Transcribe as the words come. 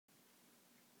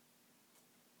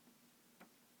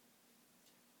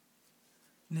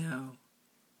Now,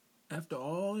 after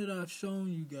all that I've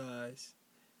shown you guys,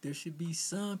 there should be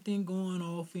something going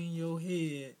off in your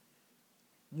head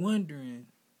wondering,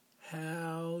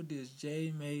 how does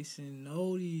Jay Mason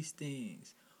know these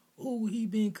things? Who he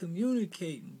been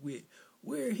communicating with?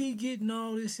 Where he getting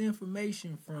all this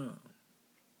information from?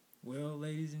 Well,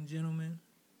 ladies and gentlemen,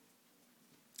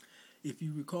 if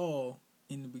you recall,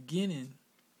 in the beginning,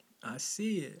 I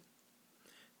said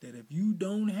that if you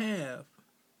don't have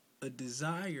a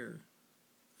desire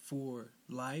for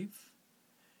life,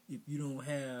 if you don't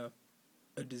have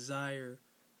a desire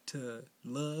to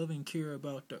love and care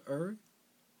about the earth,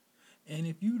 and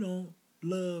if you don't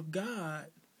love God,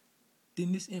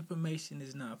 then this information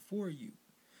is not for you.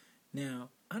 Now,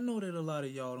 I know that a lot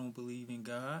of y'all don't believe in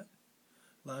God.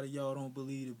 A lot of y'all don't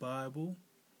believe the Bible.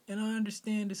 And I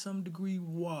understand to some degree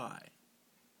why.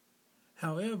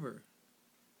 However,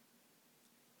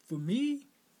 for me,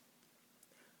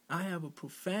 I have a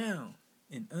profound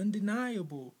and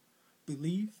undeniable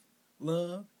belief,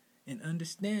 love, and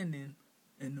understanding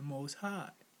in the Most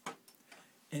High.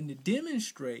 And to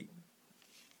demonstrate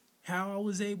how I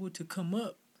was able to come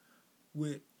up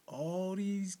with all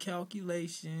these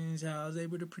calculations, how I was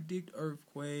able to predict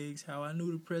earthquakes, how I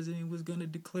knew the president was going to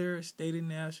declare a state of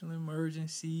national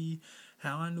emergency,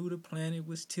 how I knew the planet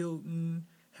was tilting,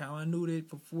 how I knew that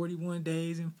for 41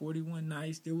 days and 41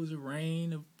 nights there was a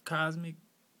rain of cosmic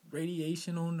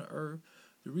radiation on the earth.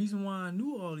 The reason why I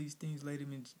knew all these things,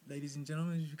 ladies and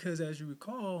gentlemen, is because, as you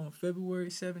recall, on February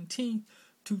 17th,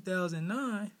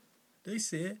 2009, they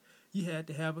said you had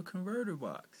to have a converter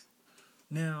box.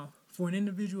 Now, for an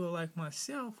individual like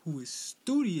myself who is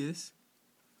studious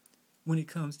when it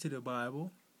comes to the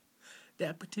Bible,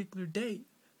 that particular date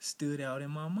stood out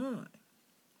in my mind.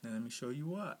 Now, let me show you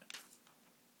why.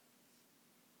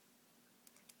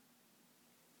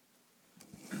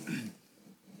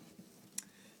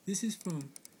 This is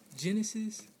from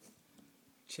Genesis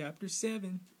chapter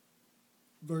 7,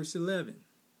 verse 11.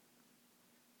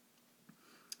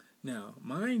 Now,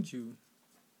 mind you,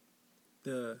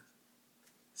 the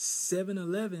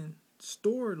 7-Eleven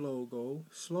store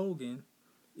slogan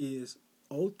is,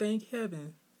 "Oh, thank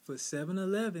heaven for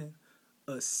 7-Eleven,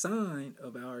 a sign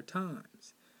of our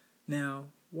times."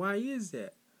 Now, why is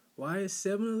that? Why is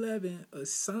 7-Eleven a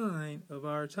sign of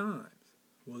our times?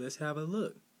 Well, let's have a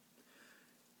look.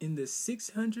 In the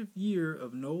 600th year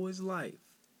of Noah's life,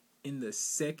 in the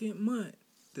second month,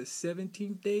 the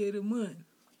 17th day of the month,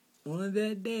 on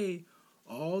that day,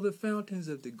 all the fountains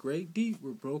of the great deep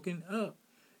were broken up,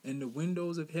 and the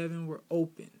windows of heaven were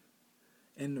open,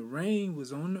 and the rain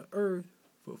was on the earth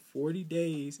for 40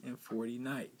 days and 40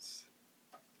 nights.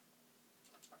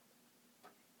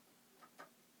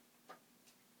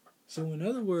 So in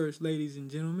other words, ladies and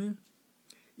gentlemen,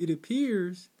 it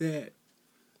appears that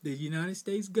the United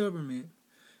States government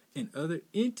and other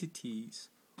entities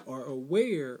are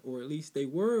aware, or at least they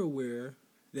were aware,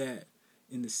 that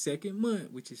in the second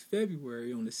month, which is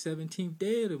February, on the 17th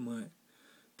day of the month,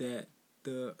 that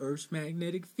the Earth's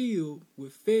magnetic field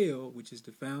would fail, which is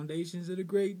the foundations of the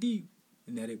great deep,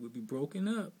 and that it would be broken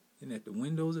up, and that the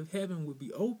windows of heaven would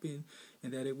be open,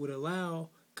 and that it would allow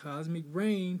cosmic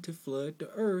rain to flood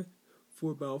the earth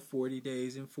for about 40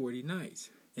 days and 40 nights.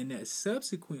 And that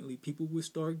subsequently people would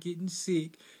start getting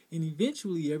sick, and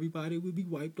eventually everybody would be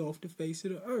wiped off the face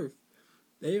of the earth.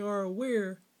 They are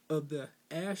aware of the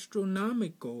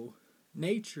astronomical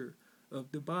nature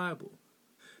of the Bible.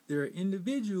 There are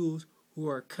individuals who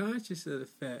are conscious of the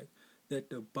fact that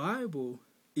the Bible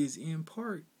is in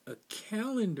part a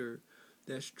calendar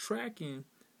that's tracking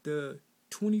the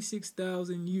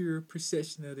 26,000 year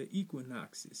precession of the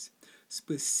equinoxes.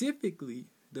 Specifically,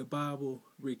 the Bible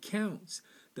recounts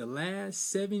the last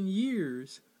 7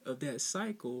 years of that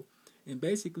cycle and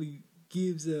basically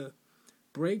gives a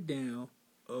breakdown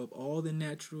of all the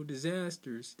natural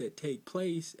disasters that take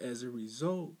place as a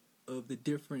result of the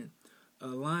different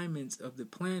alignments of the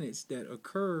planets that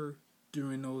occur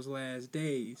during those last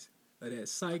days of that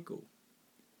cycle.